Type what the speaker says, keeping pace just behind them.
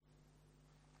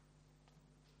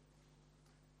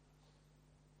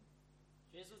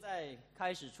稣在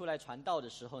开始出来传道的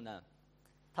时候呢，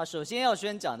他首先要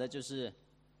宣讲的就是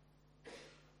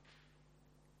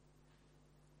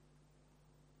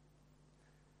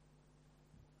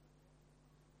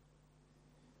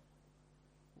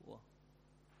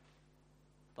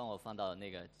帮我放到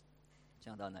那个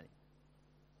讲到那里。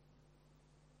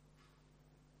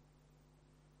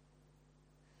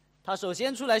他首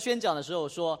先出来宣讲的时候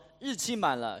说：“日期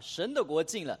满了，神的国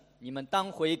近了，你们当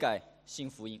悔改，信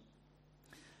福音。”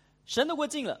神的国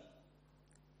近了，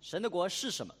神的国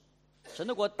是什么？神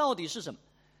的国到底是什么？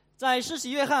在施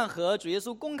洗约翰和主耶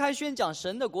稣公开宣讲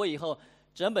神的国以后，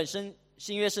整本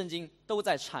新约圣经都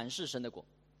在阐释神的国。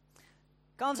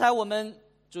刚才我们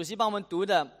主席帮我们读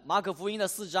的马可福音的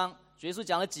4章，主耶稣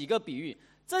讲了几个比喻，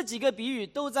这几个比喻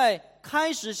都在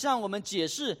开始向我们解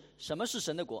释什么是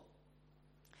神的国。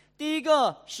第一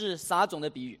个是撒种的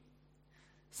比喻，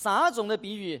撒种的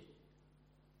比喻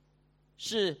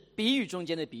是比喻中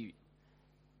间的比喻。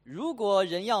如果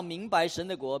人要明白神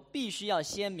的国，必须要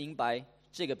先明白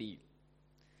这个比喻。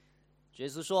耶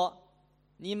稣说：“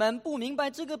你们不明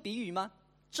白这个比喻吗？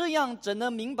这样怎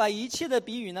能明白一切的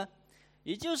比喻呢？”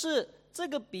也就是这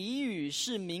个比喻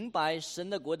是明白神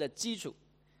的国的基础。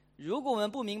如果我们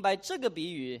不明白这个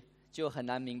比喻，就很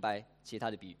难明白其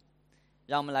他的比喻。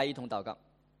让我们来一同祷告。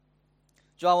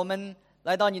主啊，我们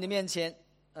来到你的面前，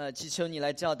祈求你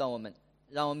来教导我们，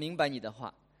让我明白你的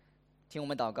话。听我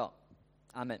们祷告，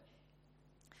阿们。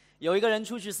有一个人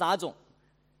出去撒种，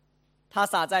他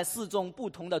撒在4种不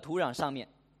同的土壤上面，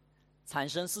产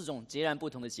生4种截然不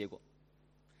同的结果。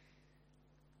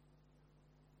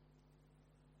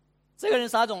这个人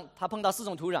撒种，他碰到4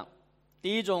种土壤，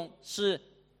第一种是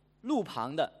路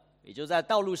旁的，也就是在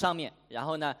道路上面，然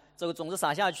后呢，这个种子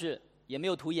撒下去也没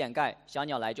有土掩盖，小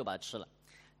鸟来就把它吃了。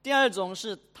第二种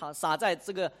是它撒在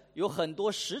这个有很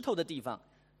多石头的地方，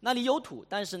那里有土，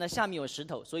但是呢下面有石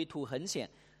头，所以土很浅，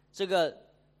这个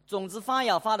种子发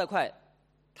芽发得快，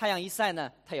太阳一晒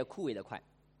呢，它也枯萎得快。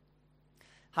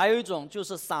还有一种就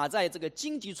是撒在这个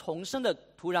荆棘丛生的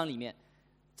土壤里面，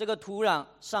这个土壤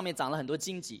上面长了很多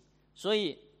荆棘，所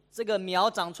以这个苗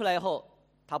长出来后，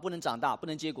它不能长大，不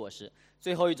能结果实。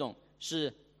最后一种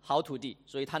是好土地，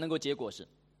所以它能够结果实。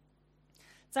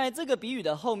在这个比喻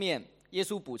的后面，耶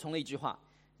稣补充了一句话：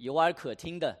有耳可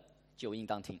听的就应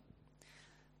当听。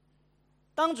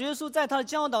当主耶稣在他的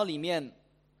教导里面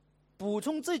补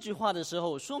充这句话的时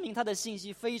候，说明他的信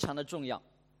息非常的重要。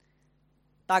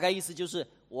大概意思就是，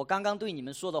我刚刚对你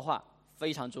们说的话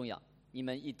非常重要，你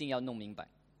们一定要弄明白。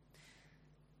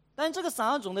但这个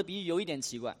撒种的比喻有一点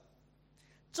奇怪。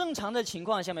正常的情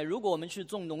况下面，如果我们去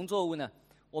种农作物呢，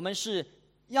我们是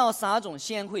要撒种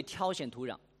先会挑选土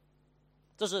壤，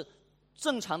这是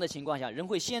正常的情况下，人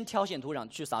会先挑选土壤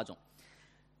去撒种。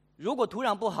如果土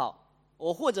壤不好，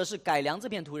我或者是改良这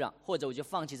片土壤，或者我就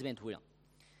放弃这片土壤。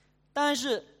但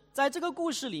是在这个故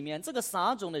事里面，这个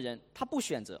撒种的人他不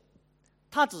选择，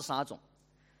他只撒种，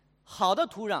好的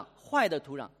土壤、坏的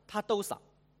土壤他都撒。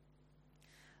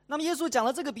那么耶稣讲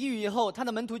了这个比喻以后，他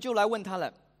的门徒就来问他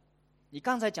了：你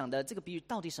刚才讲的这个比喻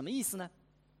到底什么意思呢？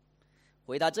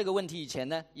回答这个问题以前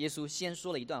呢，耶稣先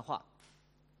说了一段话。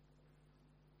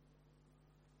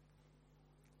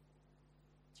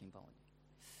请帮我，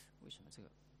为什么这个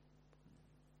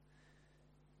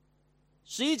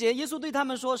？11节，耶稣对他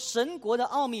们说：神国的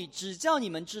奥秘只叫你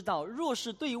们知道，若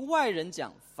是对外人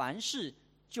讲，凡事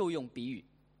就用比喻，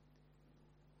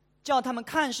叫他们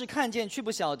看是看见却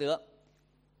不晓得，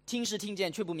听是听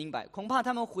见却不明白，恐怕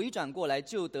他们回转过来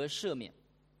就得赦免。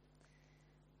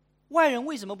外人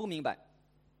为什么不明白？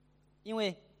因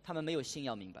为他们没有心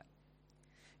要明白。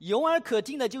有耳可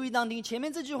听的就应当听。前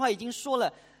面这句话已经说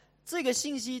了，这个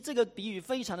信息，这个比喻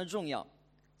非常的重要。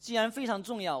既然非常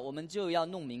重要，我们就要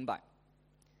弄明白。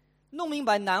弄明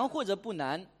白难或者不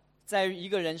难，在于一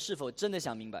个人是否真的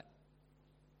想明白。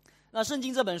那圣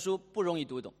经这本书不容易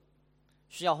读懂，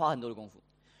需要花很多的功夫。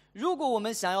如果我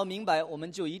们想要明白，我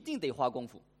们就一定得花功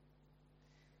夫。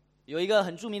有一个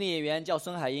很著名的演员叫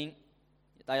孙海英，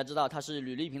大家知道他是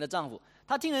吕丽萍的丈夫。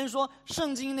他听人说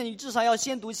圣经呢，你至少要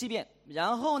先读7遍，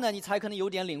然后呢你才可能有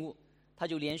点领悟，他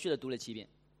就连续的读了7遍。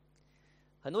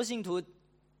很多信徒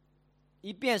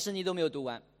1遍圣经都没有读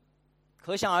完，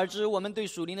可想而知我们对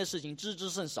属灵的事情知之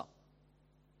甚少。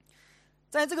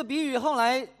在这个比喻后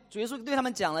来主耶稣对他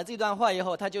们讲了这段话以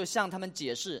后，他就向他们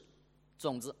解释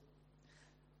种子。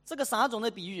这个撒种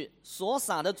的比喻所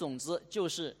撒的种子就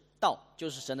是道，就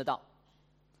是神的道。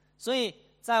所以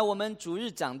在我们主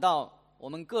日讲道，我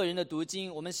们个人的读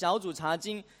经，我们小组查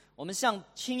经，我们向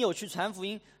亲友去传福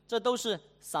音，这都是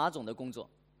撒种的工作。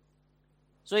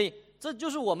所以这就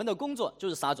是我们的工作，就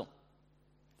是撒种。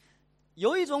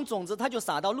有一种种子它就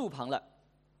撒到路旁了，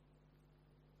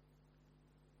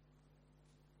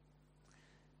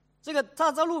这个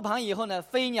他在路旁以后呢，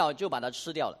飞鸟就把它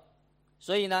吃掉了。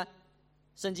所以呢，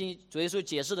圣经主耶稣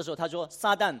解释的时候，他说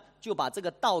撒旦就把这个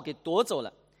道给夺走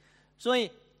了。所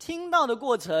以听到的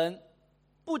过程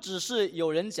不只是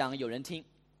有人讲有人听，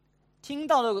听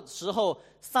到的时候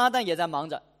撒旦也在忙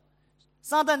着，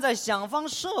撒旦在想方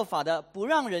设法的不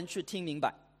让人去听明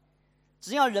白，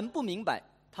只要人不明白，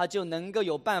他就能够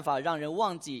有办法让人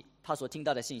忘记他所听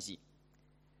到的信息。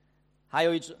还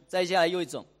有一种，再下来又一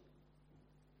种，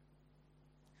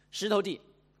石头地，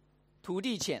土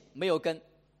地浅没有根。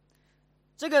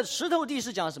这个石头地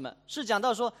是讲什么？是讲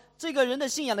到说这个人的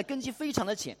信仰的根基非常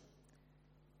的浅，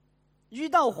遇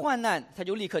到患难他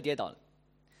就立刻跌倒了。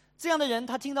这样的人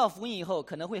他听到福音以后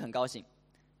可能会很高兴，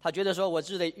他觉得说我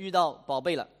就得遇到宝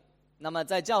贝了，那么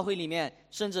在教会里面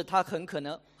甚至他很可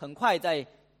能很快在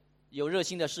有热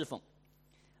心的侍奉，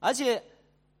而且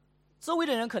周围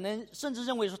的人可能甚至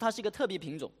认为说他是一个特别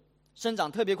品种，生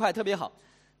长特别快特别好。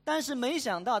但是没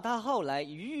想到他后来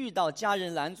遇到家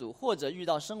人拦阻或者遇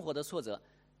到生活的挫折，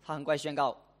他很快宣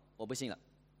告我不信了。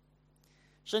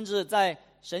甚至在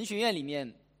神学院里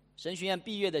面，神学院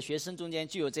毕业的学生中间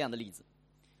就有这样的例子，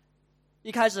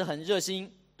一开始很热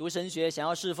心读神学想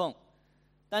要侍奉，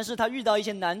但是他遇到一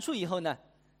些难处以后呢，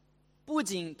不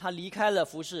仅他离开了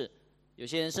服事，有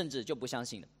些人甚至就不相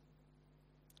信了。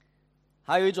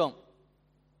还有一种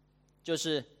就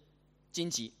是荆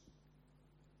棘。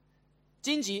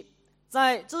荆棘，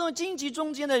在这种荆棘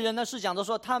中间的人呢，是讲的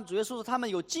说，他们主要说他们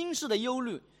有今世的忧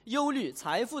虑、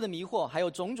财富的迷惑，还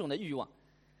有种种的欲望。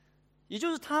也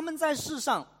就是他们在世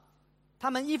上，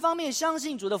他们一方面相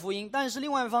信主的福音，但是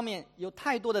另外一方面有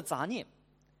太多的杂念。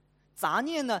杂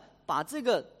念呢，把这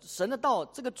个神的道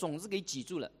这个种子给挤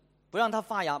住了，不让它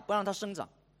发芽，不让它生长。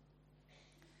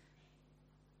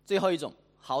最后一种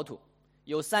好土，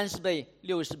有30倍、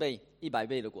60倍、100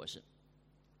倍的果实。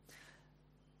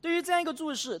对于这样一个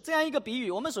注释，这样一个比喻，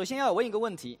我们首先要问一个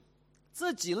问题：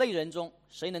这几类人中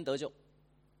谁能得救？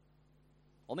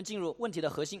我们进入问题的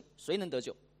核心，谁能得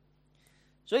救？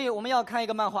所以我们要看一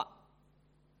个漫画。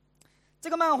这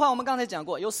个漫画我们刚才讲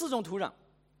过，有4种土壤。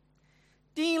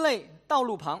第一类，道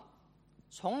路旁，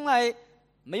从来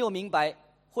没有明白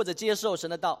或者接受神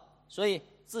的道，所以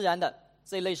自然的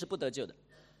这一类是不得救的。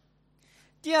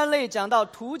第二类讲到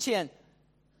土浅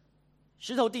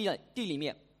石头地里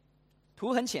面，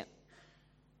土很浅，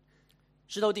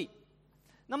石头地。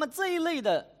那么这一类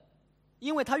的，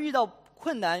因为他遇到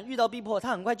困难、遇到逼迫，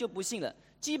他很快就不信了。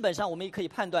基本上我们也可以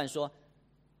判断说，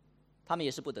他们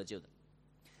也是不得救的。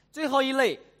最后一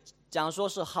类讲说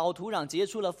是好土壤结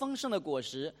出了丰盛的果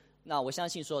实，那我相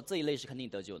信说这一类是肯定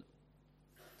得救的。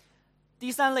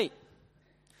第三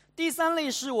类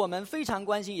是我们非常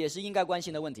关心，也是应该关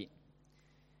心的问题。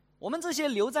我们这些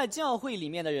留在教会里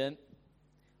面的人，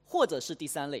或者是第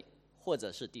3类，或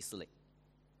者是第4类。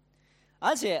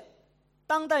而且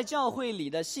当代教会里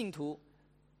的信徒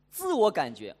自我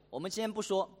感觉，我们先不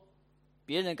说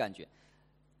别人感觉，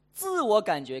自我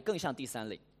感觉更像第3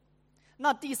类。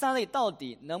那第3类到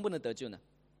底能不能得救呢？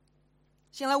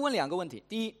先来问2个问题。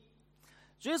第一，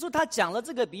主耶稣他讲了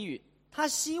这个比喻，他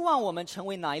希望我们成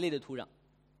为哪一类的土壤？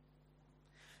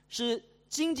是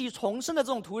荆棘丛生的这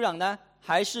种土壤呢，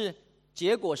还是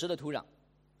结果实的土壤？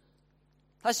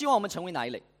他希望我们成为哪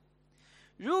一类？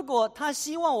如果他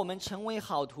希望我们成为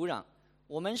好土壤，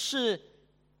我们是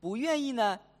不愿意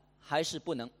呢，还是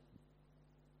不能？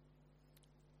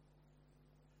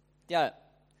第二，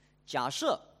假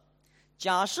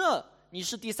设你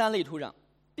是第3类土壤，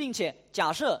并且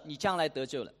假设你将来得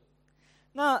救了，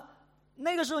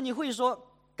那个时候你会说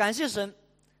感谢神，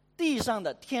地上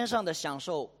的天上的享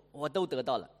受我都得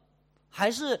到了，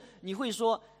还是你会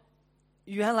说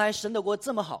原来神的国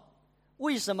这么好，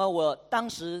为什么我当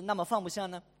时那么放不下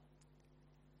呢？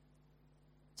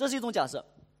这是一种假设。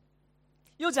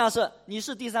又假设你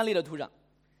是第3类的土壤，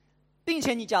并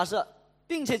且假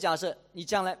设你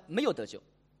将来没有得救，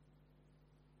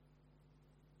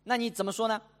那你怎么说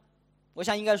呢？我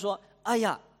想应该说，哎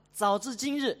呀，早知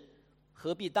今日，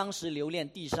何必当时留恋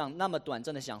地上那么短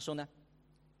暂的享受呢？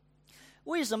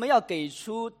为什么要给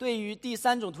出对于第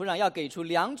3种土壤要给出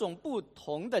2种不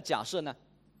同的假设呢？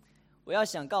我要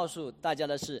想告诉大家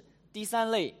的是，第3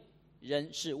类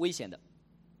人是危险的。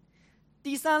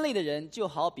第3类的人就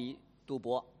好比赌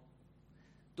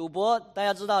博，大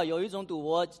家知道有一种赌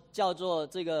博叫做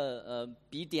这个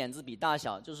比点子比大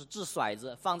小，就是掷骰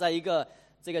子，放在一个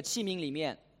这个器皿里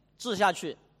面掷下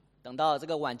去，等到这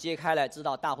个碗揭开来，知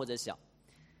道大或者小。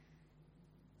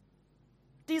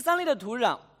第3类的土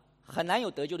壤很难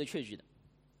有得救的确据的，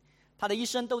他的一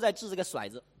生都在掷这个骰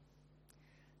子，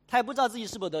他也不知道自己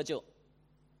是不是得救，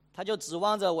他就指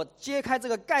望着我揭开这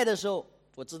个盖的时候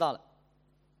我知道了。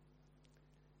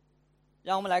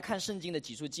让我们来看圣经的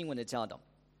几处经文的教导。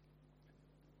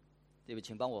对不起，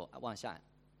请帮我往下，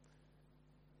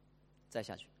再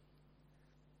下去。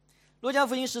路加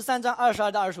福音13章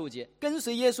22到25节，跟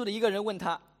随耶稣的一个人问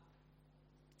他：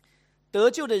得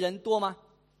救的人多吗？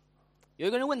有一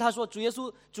个人问他说：主耶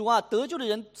稣，主啊，得救的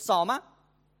人少吗？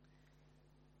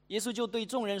耶稣就对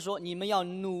众人说：你们要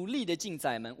努力的进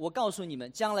窄门，我告诉你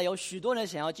们，将来有许多人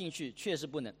想要进去，却是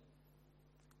不能。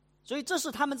所以这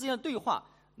是他们之间的对话，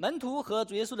门徒和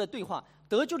主耶稣的对话。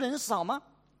得救的人少吗？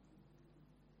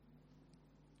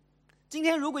今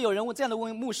天如果有人这样的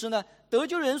问牧师呢，得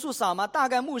救人数少吗？大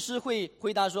概牧师会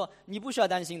回答说：你不需要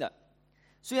担心的。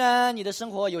虽然你的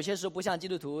生活有些时候不像基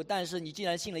督徒，但是你既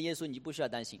然信了耶稣，你不需要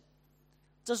担心。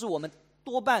这是我们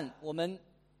多半我们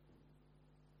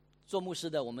做牧师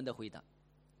的我们的回答。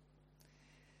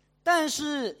但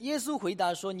是耶稣回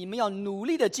答说：你们要努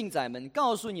力的进窄门，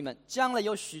告诉你们，将来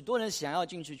有许多人想要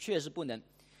进去，却是不能。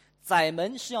窄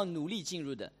门是要努力进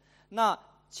入的。那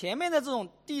前面的这种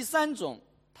第三种，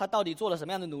他到底做了什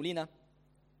么样的努力呢？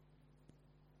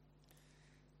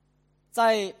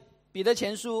在彼得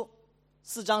前书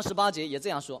4章18节也这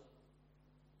样说：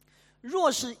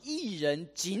若是一人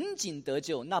仅仅得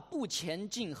救，那不前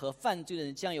进和犯罪的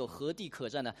人将有何地可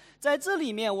占呢？在这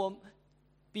里面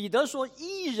彼得说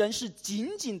一人是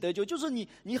仅仅得救，就是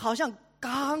你好像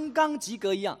刚刚及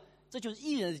格一样，这就是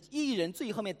一人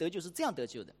最后面得救是这样得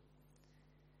救的。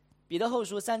彼得后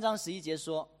书3章11节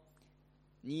说：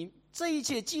你这一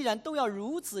切既然都要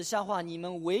如此消化，你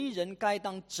们为人该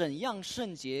当怎样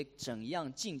圣洁，怎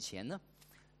样敬虔呢？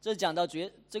这讲到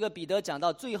这个彼得讲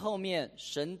到最后面，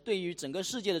神对于整个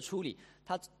世界的处理，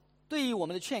他对于我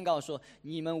们的劝告说：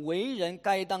你们为人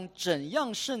该当怎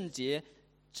样圣洁，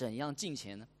怎样敬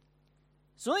虔呢？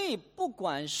所以不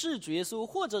管是主耶稣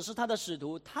或者是他的使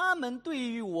徒，他们对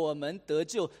于我们得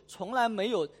救从来没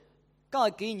有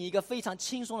给你一个非常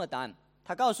轻松的答案。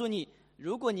他告诉你，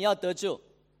如果你要得救，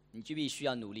你就必须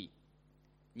要努力，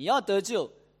你要得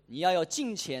救，你要有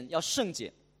敬虔，要圣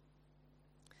洁。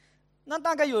那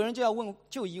大概有人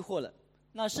就疑惑了，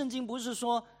那圣经不是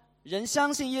说人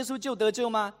相信耶稣就得救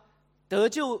吗？得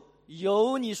救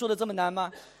有你说的这么难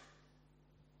吗？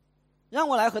让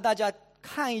我来和大家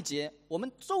看一节我们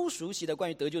都熟悉的关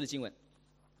于得救的经文，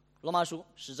罗马书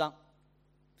10章。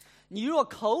你若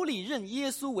口里认耶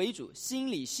稣为主，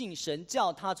心里信神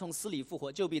叫他从死里复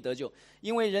活，就必得救。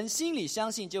因为人心里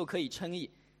相信就可以称义，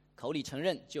口里承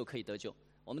认就可以得救。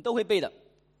我们都会背的。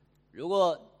如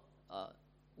果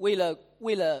为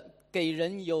了给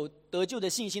人有得救的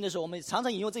信心的时候，我们常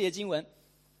常引用这些经文。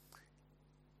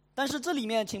但是这里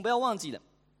面请不要忘记了，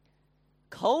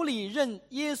口里认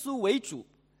耶稣为主。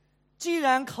既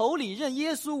然口里认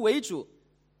耶稣为主，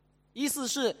意思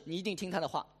是你一定听他的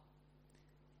话，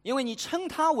因为你称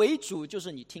他为主，就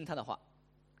是你听他的话。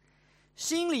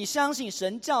心里相信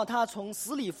神叫他从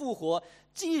死里复活，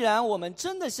既然我们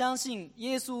真的相信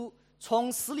耶稣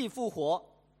从死里复活，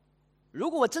如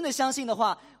果我真的相信的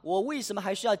话，我为什么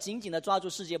还需要紧紧地抓住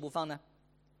世界不放呢？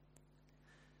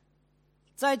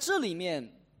在这里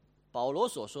面保罗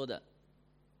所说的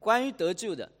关于得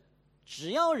救的，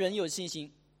只要人有信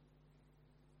心，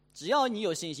只要你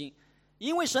有信心，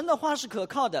因为神的话是可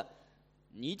靠的，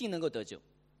你一定能够得救。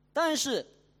但是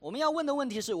我们要问的问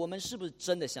题是，我们是不是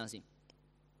真的相信？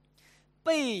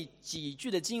背几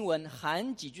句的经文，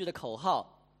喊几句的口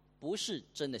号，不是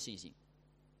真的信心。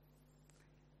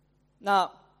那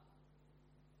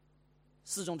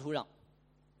4种土壤，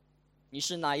你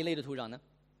是哪一类的土壤呢？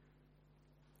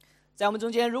在我们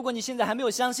中间，如果你现在还没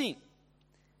有相信，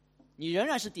你仍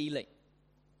然是第一类。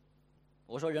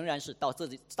我说仍然是到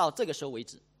这个时候为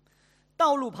止。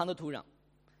道路旁的土壤，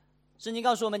圣经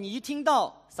告诉我们，你一听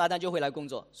到撒旦就会来工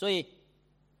作。所以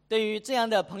对于这样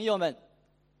的朋友们，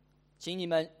请你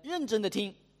们认真的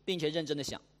听，并且认真的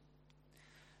想。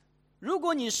如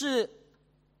果你是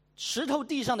石头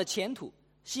地上的浅土，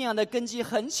信仰的根基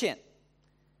很浅，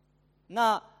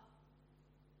那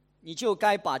你就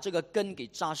该把这个根给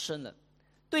扎深了。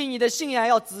对你的信仰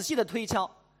要仔细的推敲。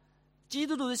基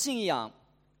督徒的信仰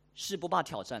是不怕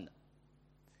挑战的，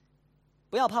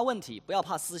不要怕问题，不要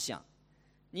怕思想。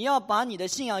你要把你的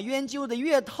信仰研究的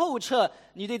越透彻，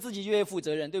你对自己就越负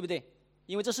责任，对不对？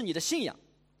因为这是你的信仰。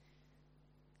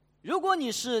如果你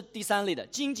是第3类的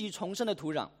荆棘丛生的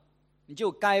土壤，你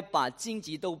就该把荆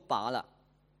棘都拔了，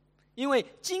因为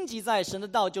荆棘在神的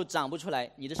道就长不出来，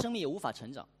你的生命也无法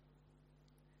成长。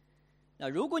那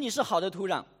如果你是好的土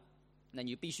壤，那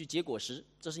你必须结果实，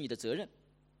这是你的责任。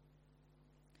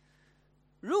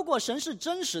如果神是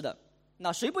真实的，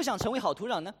那谁不想成为好土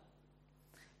壤呢？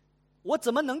我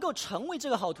怎么能够成为这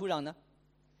个好土壤呢？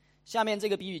下面这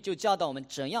个比喻就教导我们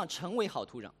怎样成为好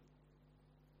土壤。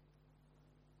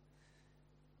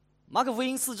马可福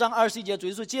音4章21节，主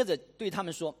耶稣接着对他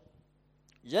们说：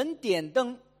人点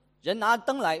灯，人拿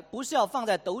灯来，不是要放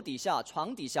在斗底下、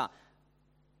床底下，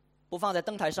不放在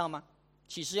灯台上吗？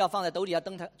岂是要放在斗底下、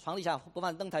床底下，不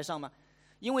放在灯台上吗？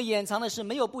因为掩藏的事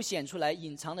没有不显出来，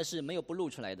隐藏的事没有不露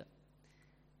出来的。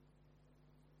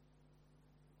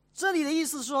这里的意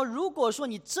思是说，如果说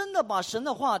你真的把神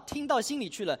的话听到心里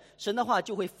去了，神的话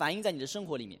就会反映在你的生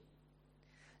活里面。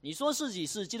你说自己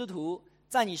是基督徒，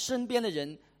在你身边的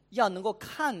人要能够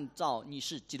看到你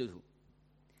是基督徒。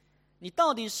你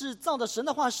到底是照着神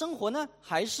的话生活呢，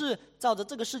还是照着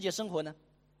这个世界生活呢？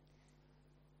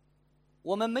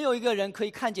我们没有一个人可以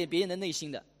看见别人的内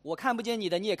心的，我看不见你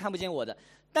的，你也看不见我的，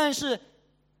但是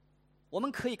我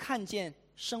们可以看见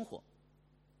生活。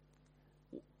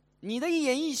你的一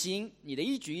言一行，你的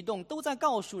一举一动，都在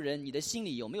告诉人你的心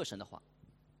里有没有神的话。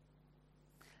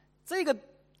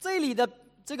这里的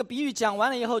这个比喻讲完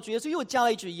了以后，主耶稣又加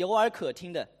了一句：有耳可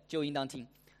听的就应当听。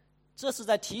这是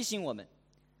在提醒我们，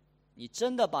你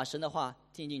真的把神的话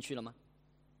听进去了吗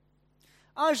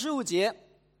？25节，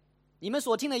你们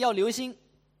所听的要留心，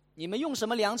你们用什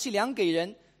么量器量给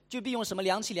人，就必用什么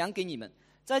量器量给你们。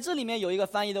在这里面有一个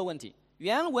翻译的问题，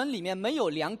原文里面没有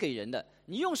量给人的，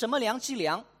你用什么量器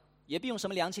量，也必用什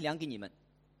么量器量给你们，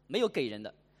没有给人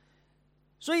的。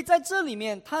所以在这里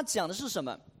面他讲的是什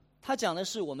么？他讲的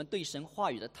是我们对神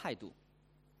话语的态度。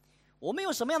我们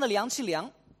用什么样的量器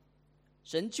量，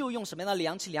神就用什么样的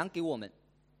量器量给我们。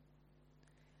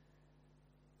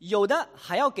有的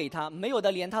还要给他，没有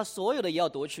的连他所有的也要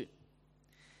夺去。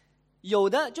有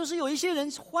的就是有一些人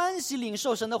欢喜领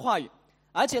受神的话语，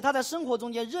而且他在生活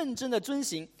中间认真的遵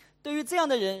行，对于这样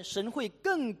的人，神会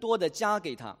更多的加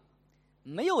给他。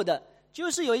没有的就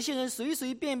是有一些人随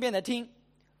随便便的听，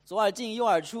左耳进右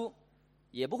耳出，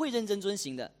也不会认真遵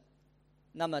行的，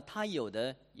那么他有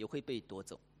的也会被夺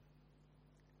走。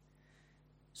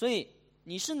所以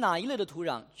你是哪一类的土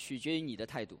壤，取决于你的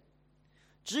态度。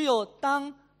只有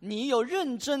当你有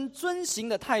认真遵行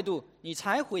的态度，你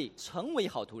才会成为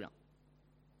好土壤。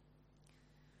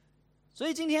所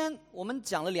以今天我们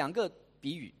讲了2个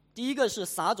比喻，第一个是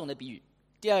撒种的比喻，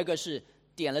第二个是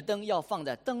点了灯要放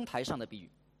在灯台上的比喻。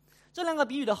这2个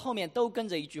比喻的后面都跟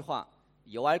着一句话：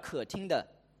有耳可听的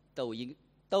都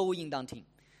应当听。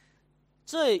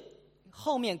这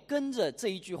后面跟着这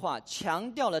一句话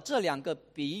强调了这2个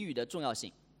比喻的重要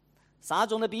性。撒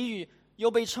种的比喻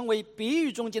又被称为比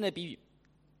喻中间的比喻。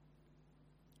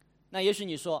那也许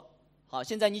你说，好，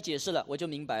现在你解释了，我就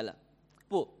明白了。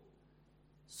不，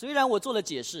虽然我做了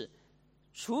解释，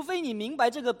除非你明白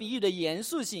这个比喻的严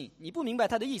肃性，你不明白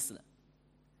它的意思的。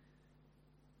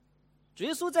主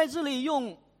耶稣在这里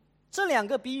用这2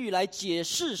个比喻来解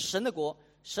释神的国。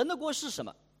神的国是什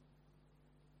么？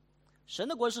神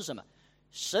的国是什么？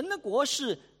神的国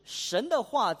是神的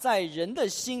话在人的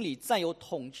心里占有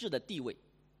统治的地位。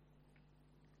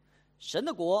神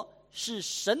的国是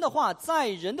神的话在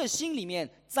人的心里面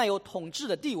占有统治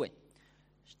的地位。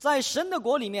在神的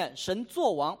国里面，神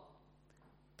作王。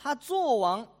他作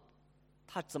王，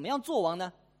他怎么样作王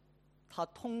呢？他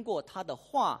通过他的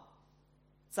话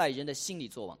在人的心里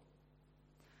作王。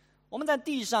我们在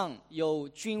地上有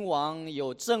君王，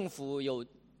有政府，有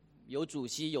主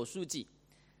席，有书记，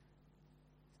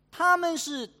他们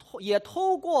也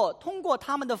通过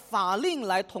他们的法令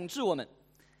来统治我们。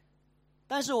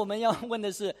但是我们要问的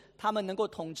是，他们能够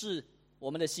统治我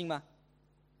们的心吗？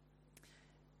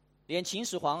连秦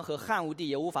始皇和汉武帝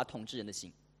也无法统治人的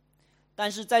心。但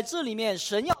是在这里面，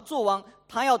神要做王，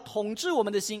他要统治我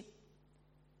们的心。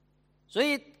所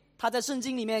以他在圣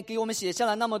经里面给我们写下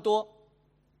了那么多，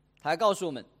他还告诉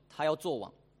我们他要做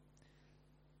王。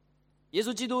耶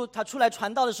稣基督他出来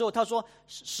传道的时候，他说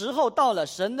时候到了，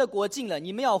神的国近了，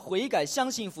你们要悔改，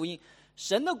相信福音。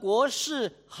神的国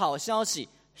是好消息，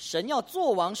神要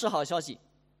做王是好消息，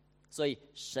所以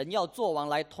神要做王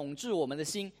来统治我们的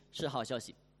心是好消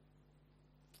息。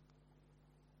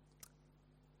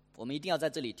我们一定要在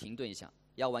这里停顿一下，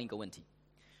要问一个问题：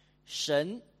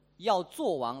神要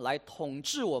做王来统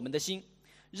治我们的心，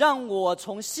让我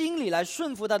从心里来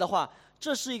顺服他的话，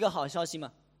这是一个好消息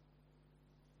吗？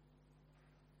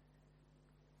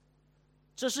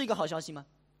这是一个好消息吗？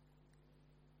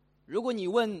如果你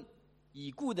问已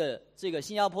故的这个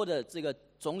新加坡的这个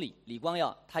总理李光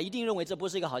耀，他一定认为这不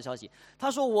是一个好消息。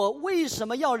他说：我为什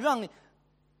么要让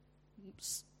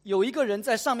有一个人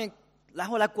在上面然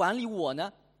后来管理我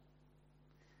呢？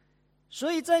所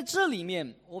以在这里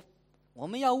面我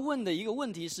们要问的一个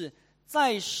问题是，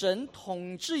在神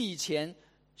统治以前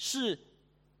是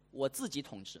我自己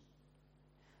统治，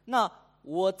那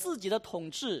我自己的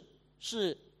统治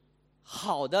是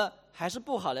好的还是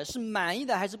不好的？是满意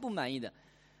的还是不满意的？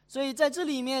所以在这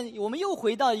里面，我们又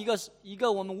回到一个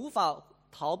我们无法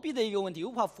逃避的一个问题，无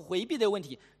法回避的问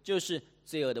题，就是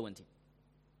罪恶的问题。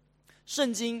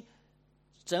圣经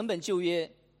整本旧约，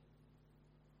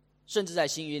甚至在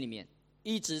新约里面，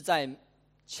一直在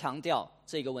强调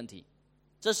这个问题。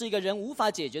这是一个人无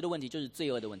法解决的问题，就是罪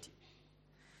恶的问题。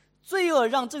罪恶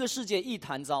让这个世界一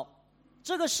团糟，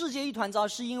这个世界一团糟，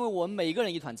是因为我们每一个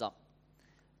人一团糟。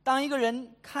当一个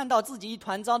人看到自己一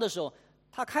团糟的时候，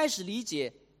他开始理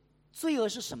解罪恶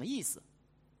是什么意思。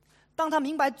当他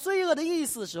明白罪恶的意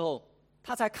思的时候，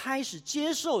他才开始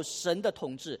接受神的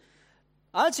统治。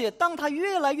而且当他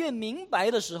越来越明白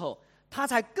的时候，他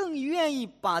才更愿意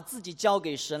把自己交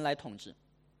给神来统治。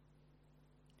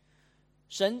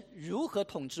神如何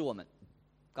统治我们？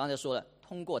刚才说了，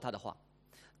通过他的话，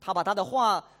他把他的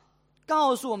话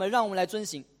告诉我们，让我们来遵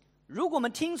行。如果我们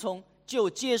听从，就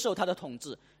接受他的统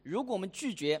治；如果我们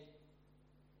拒绝，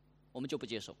我们就不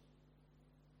接受。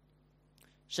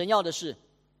神要的是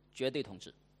绝对统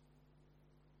治。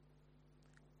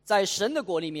在神的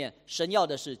国里面，神要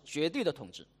的是绝对的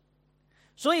统治。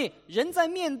所以人在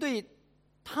面对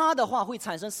他的话会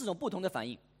产生4种不同的反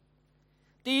应。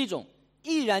第一种，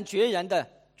毅然决然的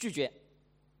拒绝，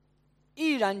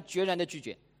毅然决然的拒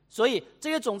绝。所以这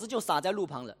些种子就撒在路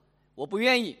旁了，我不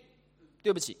愿意，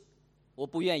对不起，我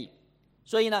不愿意。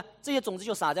所以呢，这些种子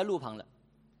就撒在路旁了。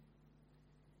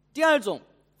第二种，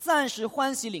暂时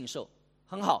欢喜领受，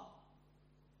很好，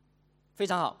非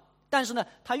常好。但是呢，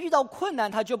他遇到困难，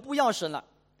他就不要神了，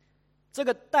这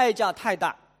个代价太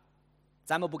大，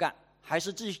咱们不干，还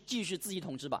是继续自己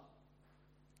统治吧。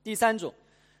第三种，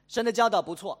神的教导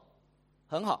不错，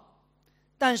很好，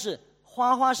但是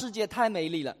花花世界太美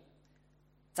丽了，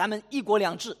咱们一国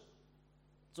两制，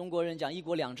中国人讲一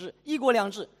国两制，一国两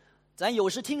制，咱有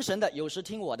时听神的，有时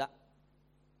听我的。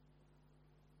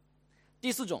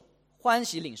第四种，欢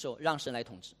喜领受，让神来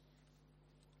统治。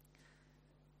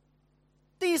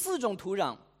第4种土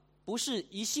壤不是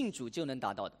一信主就能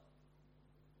达到的，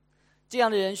这样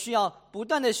的人需要不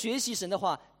断的学习神的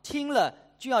话，听了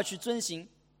就要去遵行。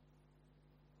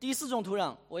第4种土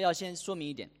壤，我要先说明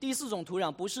一点，第4种土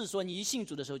壤不是说你一信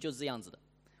主的时候就是这样子的，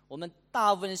我们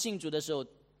大部分人信主的时候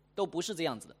都不是这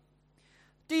样子的。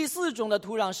第4种的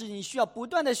土壤是你需要不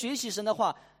断的学习神的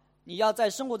话，你要在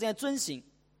生活中遵行，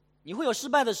你会有失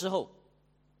败的时候，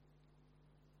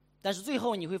但是最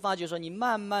后你会发觉说，你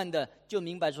慢慢的就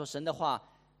明白说神的话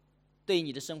对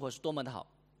你的生活是多么的好，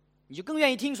你就更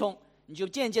愿意听从，你就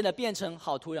渐渐的变成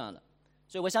好土壤了。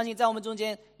所以我相信在我们中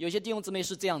间有些弟兄姊妹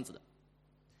是这样子的。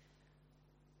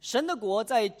神的国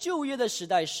在旧约的时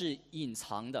代是隐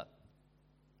藏的，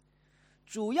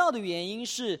主要的原因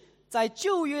是在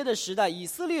旧约的时代，以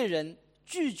色列人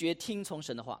拒绝听从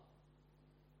神的话。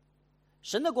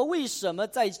神的国为什么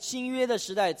在新约的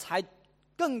时代才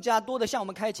更加多的向我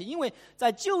们开启？因为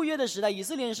在旧约的时代，以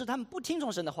色列人是他们不听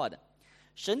从神的话的。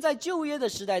神在旧约的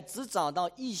时代只找到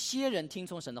一些人听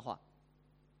从神的话。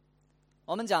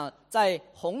我们讲在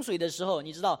洪水的时候，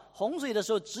你知道洪水的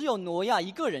时候只有挪亚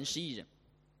一个人是义人，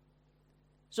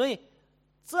所以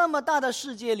这么大的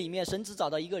世界里面，神只找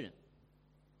到一个人。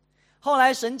后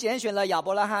来神拣选了亚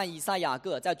伯拉罕、以撒、雅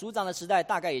各，在族长的时代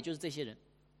大概也就是这些人。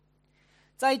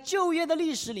在旧约的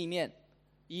历史里面，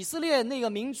以色列那个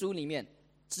民族里面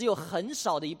只有很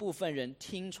少的一部分人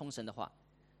听从神的话，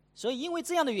所以因为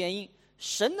这样的原因，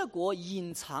神的国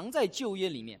隐藏在旧约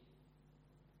里面，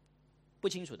不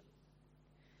清楚的。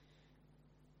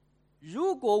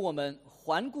如果我们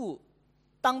环顾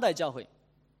当代教会，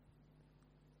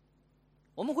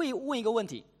我们会问一个问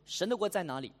题：神的国在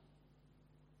哪里？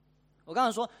我刚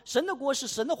才说，神的国是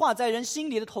神的话在人心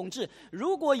里的统治。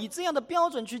如果以这样的标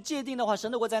准去界定的话，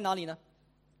神的国在哪里呢？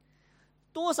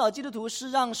多少基督徒是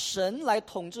让神来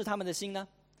统治他们的心呢？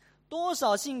多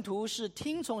少信徒是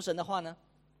听从神的话呢？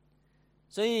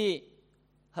所以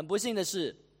很不幸的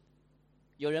是，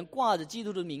有人挂着基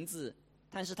督徒的名字，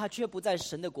但是他却不在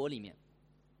神的国里面。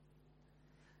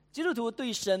基督徒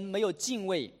对神没有敬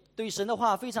畏，对神的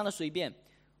话非常的随便，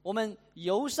我们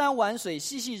游山玩水，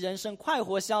嬉戏人生，快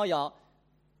活逍遥，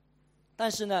但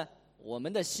是呢，我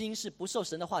们的心是不受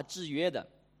神的话制约的。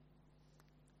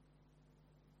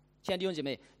亲爱的弟兄姐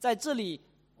妹，在这里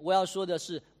我要说的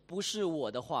是，不是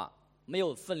我的话没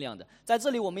有分量的，在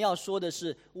这里我们要说的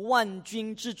是万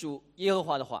军之主耶和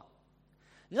华的话。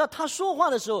你知道他说话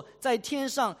的时候，在天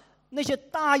上那些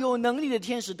大有能力的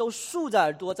天使都竖着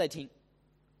耳朵在听。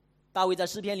大卫在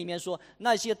诗篇里面说，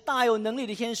那些大有能力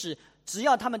的天使，只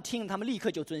要他们听，他们立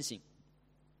刻就遵行。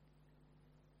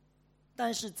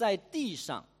但是在地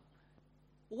上，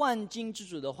万军之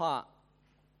主的话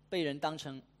被人当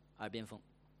成耳边风。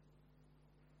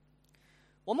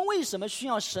我们为什么需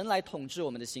要神来统治我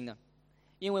们的心呢？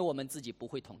因为我们自己不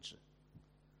会统治。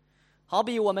好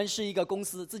比我们是一个公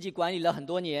司，自己管理了很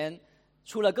多年，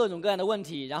出了各种各样的问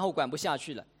题，然后管不下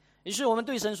去了，于是我们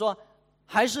对神说，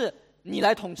还是你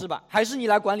来统治吧，还是你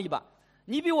来管理吧，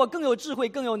你比我更有智慧，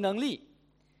更有能力。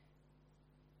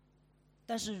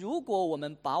但是如果我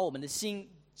们把我们的心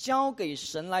交给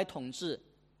神来统治，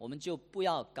我们就不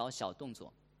要搞小动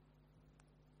作，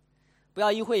不要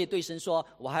一会对神说，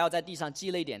我还要在地上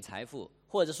积累点财富，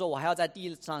或者说我还要在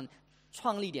地上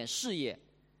创立点事业。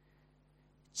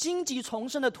荆棘丛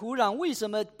生的土壤为什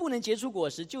么不能结出果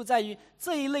实，就在于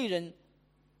这一类人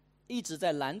一直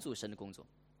在拦阻神的工作。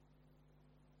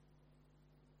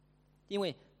因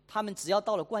为他们只要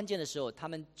到了关键的时候，他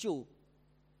们就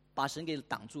把神给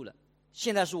挡住了。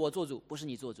现在是我做主，不是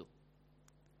你做主。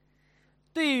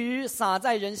对于撒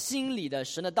在人心里的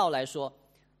神的道来说，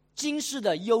今世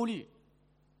的忧虑、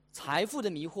财富的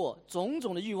迷惑、种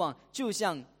种的欲望，就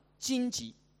像荆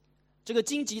棘。这个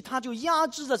荆棘它就压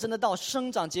制着神的道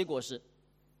生长结果实。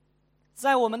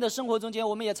在我们的生活中间，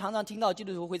我们也常常听到基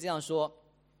督徒会这样说，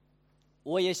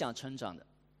我也想成长的，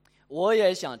我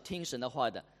也想听神的话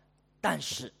的，但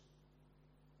是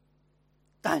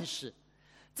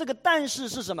这个但是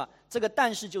是什么？这个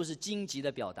但是就是荆棘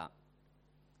的表达。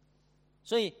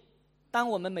所以当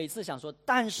我们每次想说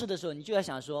但是的时候，你就要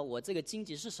想说，我这个荆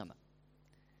棘是什么？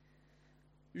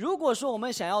如果说我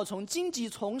们想要从荆棘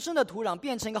丛生的土壤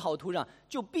变成一个好土壤，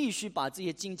就必须把这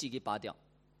些荆棘给拔掉。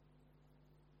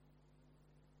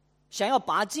想要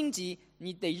拔荆棘，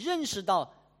你得认识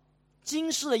到今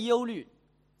世的忧虑、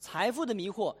财富的迷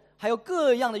惑，还有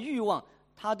各样的欲望，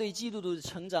它对基督徒的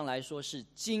成长来说是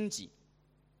荆棘，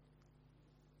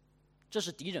这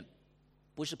是敌人，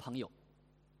不是朋友。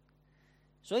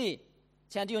所以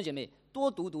亲爱的弟兄姐妹，多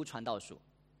读读传道书。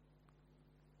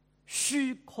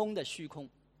虚空的虚空，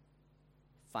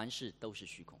凡事都是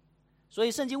虚空。所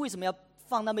以圣经为什么要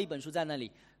放那么一本书在那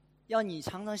里？要你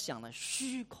常常想了，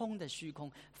虚空的虚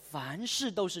空，凡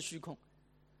事都是虚空。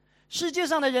世界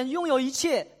上的人拥有一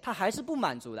切，他还是不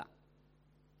满足的。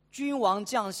君王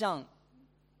将相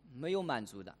没有满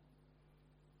足的。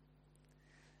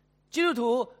基督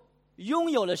徒拥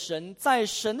有了神，在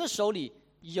神的手里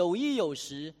有衣有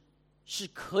食是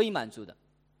可以满足的。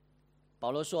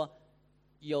保罗说，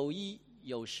有衣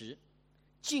有食，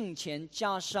敬虔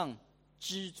加上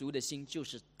知足的心，就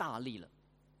是大利了。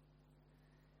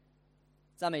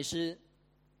赞美诗，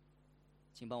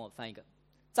请帮我翻一个。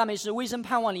赞美诗《微声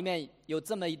盼望》里面有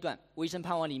这么一段，《微声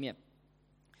盼望》里面，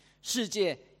世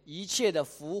界一切的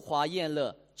浮华艳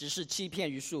乐，只是欺骗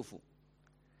与束缚。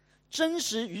真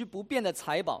实与不变的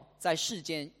财宝，在世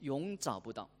间永找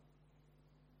不到。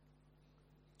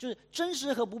就是真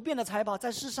实和不变的财宝，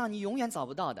在世上你永远找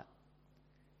不到的。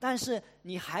但是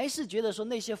你还是觉得说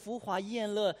那些浮华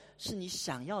艳乐是你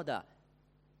想要的，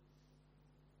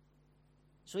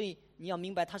所以你要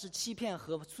明白它是欺骗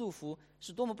和束缚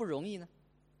是多么不容易呢？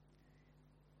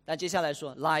但接下来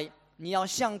说，来，你要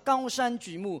向高山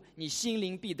举目，你心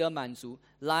灵必得满足；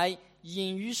来，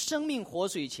隐于生命活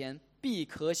水前，必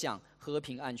可享和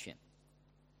平安全。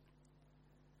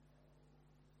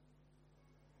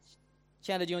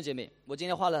亲爱的弟兄姐妹，我今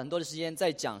天花了很多的时间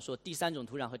在讲说第三种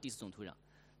土壤和第四种土壤。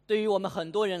对于我们很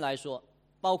多人来说，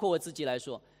包括我自己来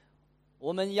说，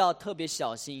我们要特别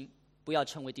小心，不要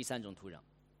成为第三种土壤。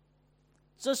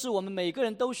这是我们每个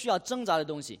人都需要挣扎的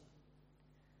东西。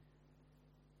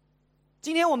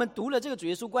今天我们读了这个主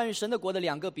耶稣关于神的国的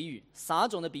2个比喻，撒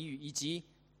种的比喻，以及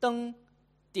灯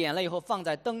点了以后放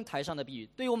在灯台上的比喻。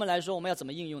对于我们来说，我们要怎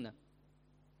么应用呢？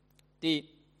第一，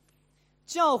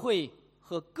教会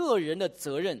和个人的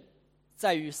责任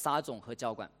在于撒种和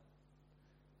浇灌。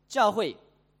教会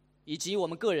以及我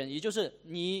们个人，也就是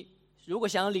你如果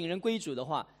想要领人归主的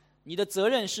话，你的责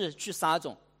任是去撒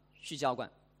种，去浇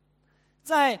灌。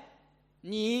在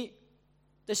你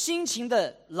的辛勤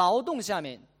的劳动下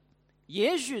面，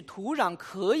也许土壤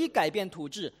可以改变土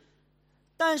质，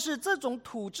但是这种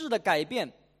土质的改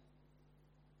变，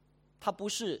它不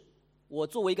是我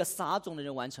作为一个撒种的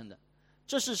人完成的，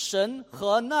这是神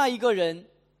和那一个人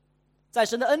在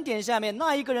神的恩典下面，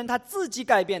那一个人他自己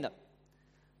改变的。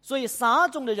所以撒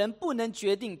种的人不能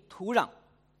决定土壤。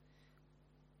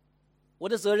我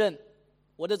的责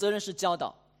任是教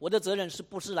导，我的责任是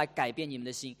不是来改变你们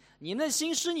的心？你们的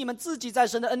心是你们自己在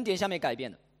神的恩典下面改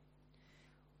变的。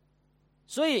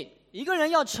所以一个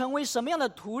人要成为什么样的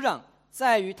土壤，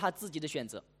在于他自己的选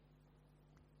择。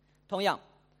同样，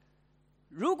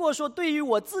如果说对于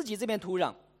我自己这片土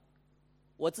壤，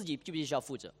我自己就必须要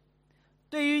负责；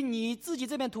对于你自己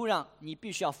这片土壤，你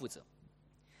必须要负责。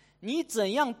你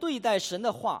怎样对待神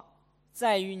的话，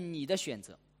在于你的选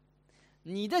择。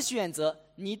你的选择，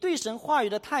你对神话语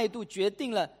的态度，决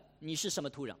定了你是什么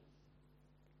土壤。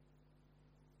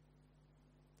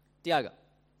第二个，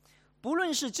不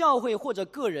论是教会或者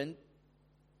个人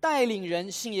带领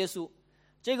人信耶稣，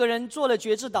这个人做了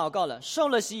决志祷告了，受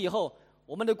了洗以后，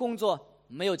我们的工作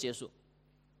没有结束。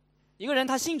一个人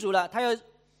他信主了，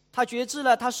他决志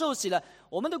了，他受洗了，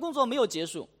我们的工作没有结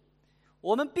束，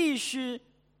我们必须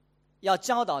要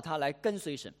教导他来跟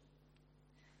随神。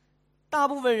大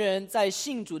部分人在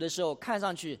信主的时候看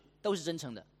上去都是真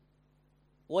诚的，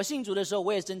我信主的时候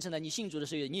我也是真诚的，你信主的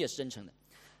时候你也是真诚的，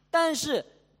但是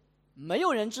没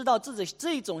有人知道自己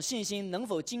这种信心能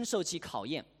否经受其考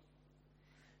验。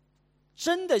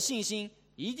真的信心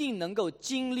一定能够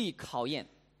经历考验，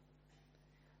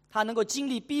他能够经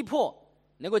历逼迫，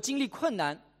能够经历困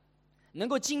难，能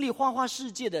够经历花花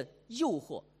世界的诱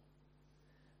惑。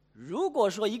如果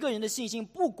说一个人的信心，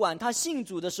不管他信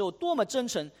主的时候多么真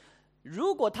诚，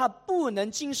如果他不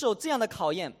能经受这样的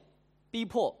考验、逼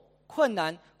迫、困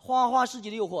难、花花世界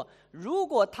的诱惑，如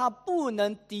果他不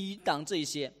能抵挡这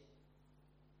些，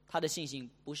他的信心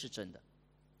不是真的，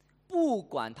不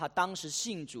管他当时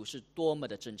信主是多么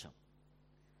的真诚。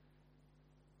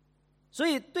所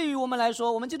以对于我们来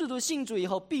说，我们基督徒信主以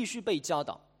后必须被教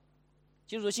导，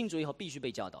基督徒信主以后必须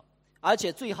被教导，而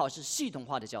且最好是系统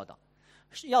化的教导，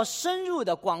要深入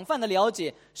的广泛的了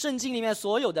解圣经里面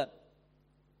所有的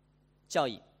教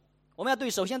义。我们要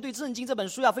首先对圣经这本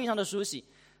书要非常的熟悉，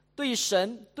对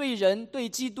神、对人、对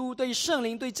基督、对圣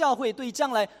灵、对教会、对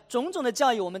将来种种的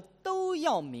教义我们都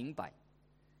要明白。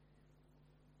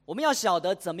我们要晓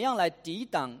得怎么样来抵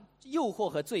挡诱惑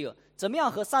和罪恶，怎么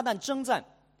样和撒旦征战，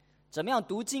怎么样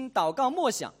读经祷告默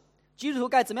想，基督徒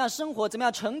该怎么样生活，怎么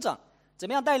样成长，怎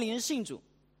么样带领人信主。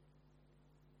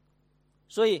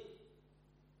所以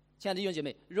亲爱的弟兄姐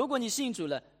妹，如果你信主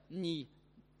了，你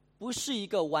不是一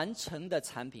个完成的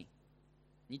产品，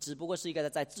你只不过是一个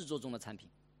在制作中的产品。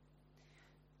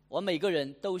我们每个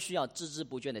人都需要孜孜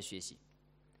不倦的学习，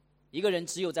一个人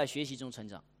只有在学习中成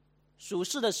长，属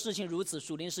世的事情如此，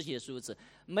属灵事情也是如此，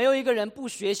没有一个人不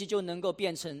学习就能够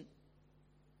变成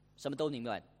什么都明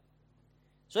白的。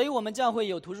所以我们教会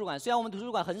有图书馆，虽然我们图书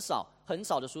馆很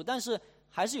少的书，但是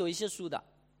还是有一些书的，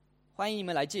欢迎你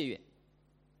们来借阅。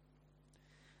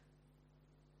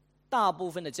大部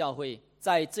分的教会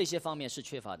在这些方面是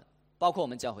缺乏的，包括我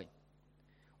们教会，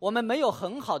我们没有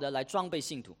很好的来装备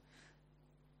信徒，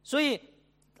所以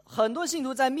很多信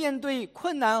徒在面对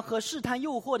困难和试探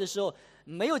诱惑的时候，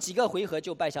没有几个回合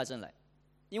就败下阵来。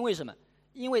因为什么？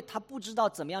因为他不知道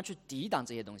怎么样去抵挡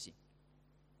这些东西。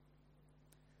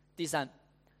第三，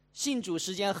信主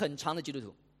时间很长的基督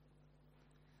徒，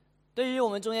对于我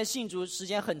们中间信主时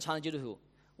间很长的基督徒，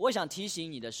我想提醒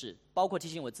你的是，包括提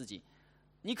醒我自己，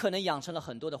你可能养成了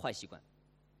很多的坏习惯。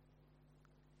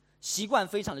习惯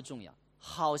非常的重要，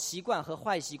好习惯和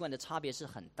坏习惯的差别是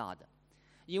很大的，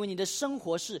因为你的生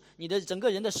活是你的整个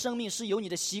人的生命是由你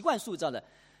的习惯塑造的。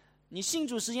你信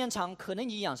主时间长，可能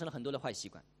你养成了很多的坏习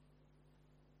惯。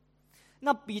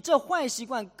那比这坏习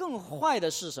惯更坏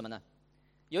的是什么呢？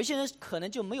有一些人可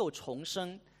能就没有重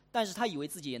生，但是他以为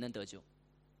自己也能得救。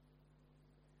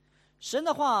神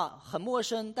的话很陌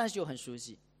生，但是又很熟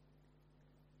悉。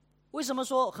为什么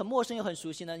说很陌生又很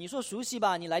熟悉呢？你说熟悉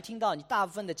吧，你来听到，你大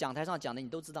部分的讲台上讲的你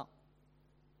都知道，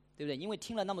对不对？因为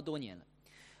听了那么多年了。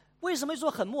为什么说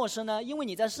很陌生呢？因为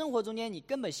你在生活中间你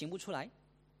根本行不出来。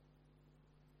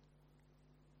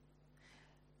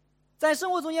在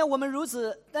生活中间我们如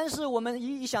此，但是我们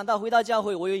一想到回到教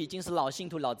会，我又已经是老信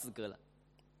徒老资格了。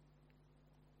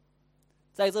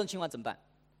在这种情况怎么办？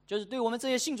就是对我们这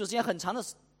些信主时间很长的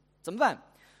怎么办？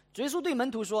主耶稣对门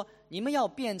徒说，你们要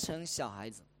变成小孩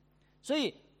子。所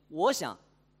以我想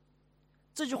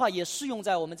这句话也适用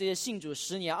在我们这些信主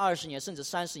10年20年甚至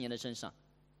30年的身上，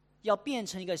要变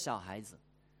成一个小孩子，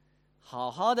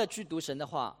好好的去读神的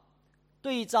话，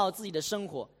对照自己的生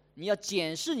活，你要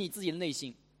检视你自己的内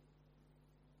心。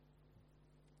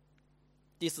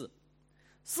第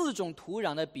四种土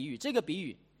壤的比喻，这个比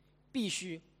喻必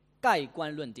须盖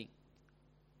棺论定。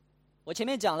我前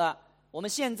面讲了，我们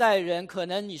现在人可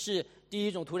能你是第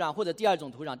一种土壤，或者第二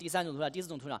种土壤，第三种土壤，第四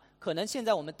种土壤，可能现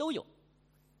在我们都有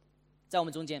在我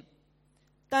们中间。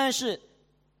但是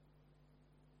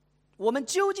我们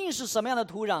究竟是什么样的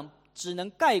土壤，只能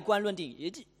盖棺论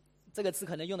定。这个词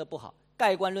可能用的不好，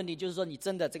盖棺论定就是说你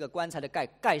真的这个棺材的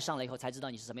盖上了以后，才知道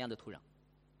你是什么样的土壤。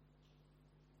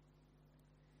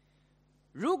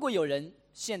如果有人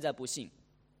现在不信，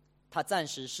他暂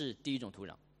时是第一种土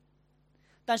壤，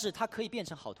但是他可以变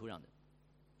成好土壤的。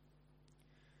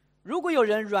如果有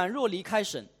人软弱离开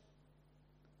神，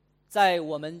在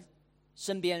我们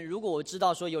身边，如果我知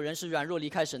道说有人是软弱离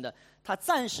开神的，它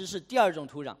暂时是第二种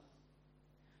土壤。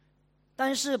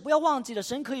但是不要忘记了，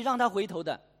神可以让他回头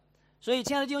的。所以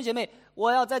亲爱的弟兄姐妹，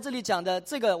我要在这里讲的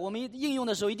这个，我们应用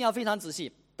的时候一定要非常仔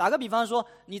细。打个比方说，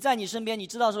你在你身边，你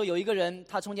知道说有一个人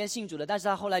他从前信主的，但是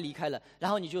他后来离开了，然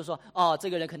后你就说，哦，这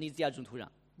个人肯定是第二种土壤，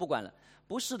不管了。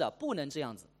不是的，不能这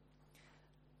样子。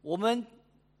我们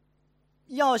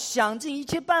要想尽一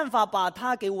切办法把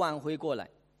他给挽回过来。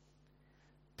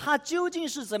他究竟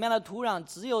是怎么样的土壤，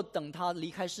只有等他离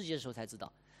开世界的时候才知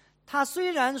道。他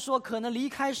虽然说可能离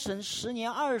开神10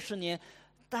年20年，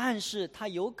但是他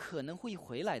有可能会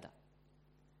回来的。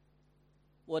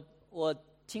我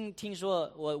听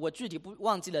说，我具体不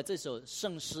忘记了这首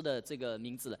圣诗的这个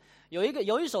名字了。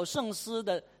有一首圣诗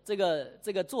的这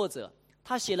个作者，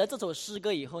他写了这首诗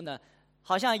歌以后呢，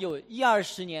好像有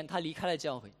10-20年他离开了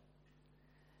教会。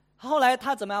后来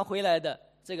他怎么样回来的？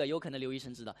这个有可能刘医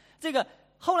生知道。这个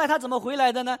后来他怎么回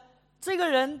来的呢？这个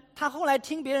人他后来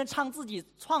听别人唱自己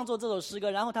创作这首诗歌，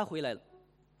然后他回来了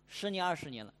，10年20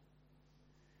年了。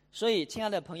所以亲爱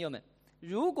的朋友们，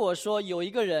如果说有一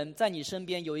个人在你身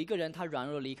边，有一个人他软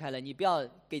弱离开了，你不要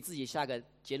给自己下个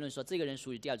结论说这个人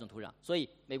属于第二种土壤，所以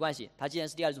没关系，他既然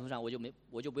是第二种土壤，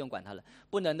我就不用管他了。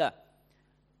不能的。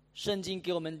圣经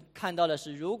给我们看到的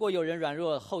是，如果有人软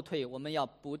弱后退，我们要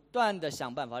不断的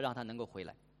想办法让他能够回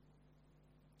来。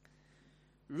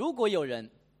如果有人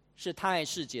是贪爱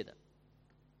世界的，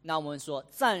那我们说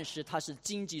暂时他是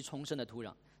荆棘丛生的土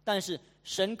壤，但是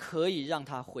神可以让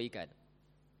他悔改的。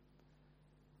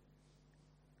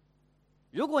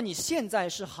如果你现在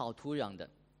是好土壤的，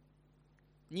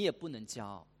你也不能骄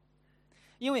傲，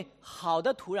因为好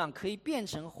的土壤可以变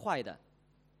成坏的，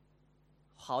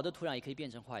好的土壤也可以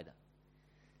变成坏的。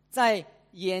在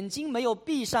眼睛没有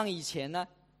闭上以前呢，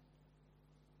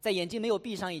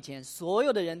所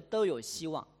有的人都有希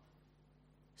望，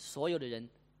所有的人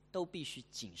都必须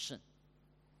谨慎。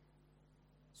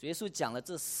耶稣讲了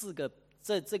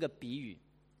这个比喻，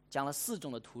讲了4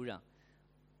种的土壤，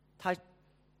他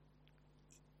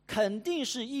肯定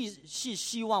是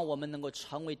希望我们能够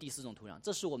成为第4种土壤，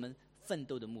这是我们奋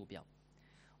斗的目标。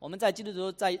我们在基督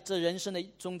徒在这人生的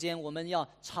中间，我们要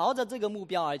朝着这个目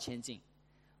标而前进。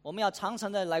我们要常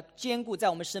常的来兼顾在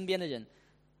我们身边的人。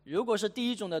如果是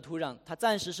第1种的土壤，他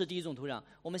暂时是第1种土壤，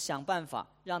我们想办法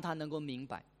让他能够明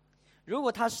白。如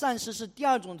果他暂时是第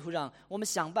2种土壤，我们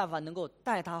想办法能够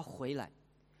带他回来。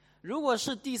如果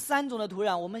是第3种的土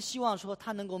壤，我们希望说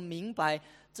他能够明白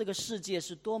这个世界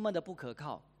是多么的不可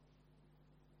靠。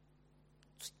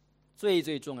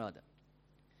最重要的，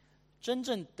真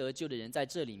正得救的人在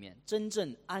这里面，真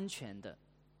正安全的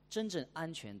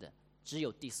只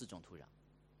有第4种土壤。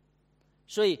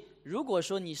所以如果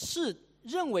说你是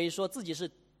认为说自己是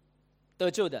得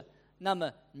救的，那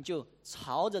么你就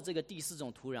朝着这个第4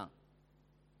种土壤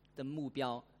的目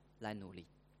标来努力。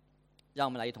让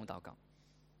我们来一同祷告。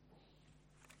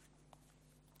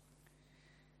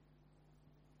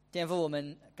天父，我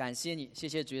们感谢你，谢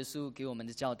谢主耶稣给我们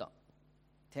的教导。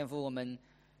天父，我们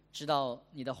知道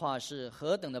你的话是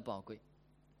何等的宝贵。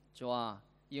主啊，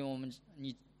因为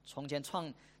你从前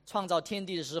创造天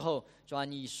地的时候，主啊，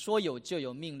你说有就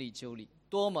有，命立就立，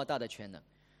多么大的全能。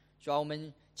主啊，我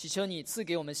们祈求你赐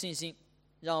给我们信心，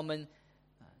让我们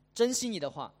珍惜你的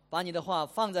话，把你的话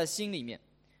放在心里面，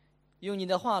用你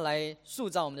的话来塑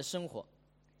造我们的生活。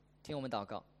听我们祷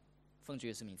告，奉主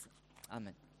耶稣名字，阿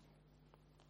们。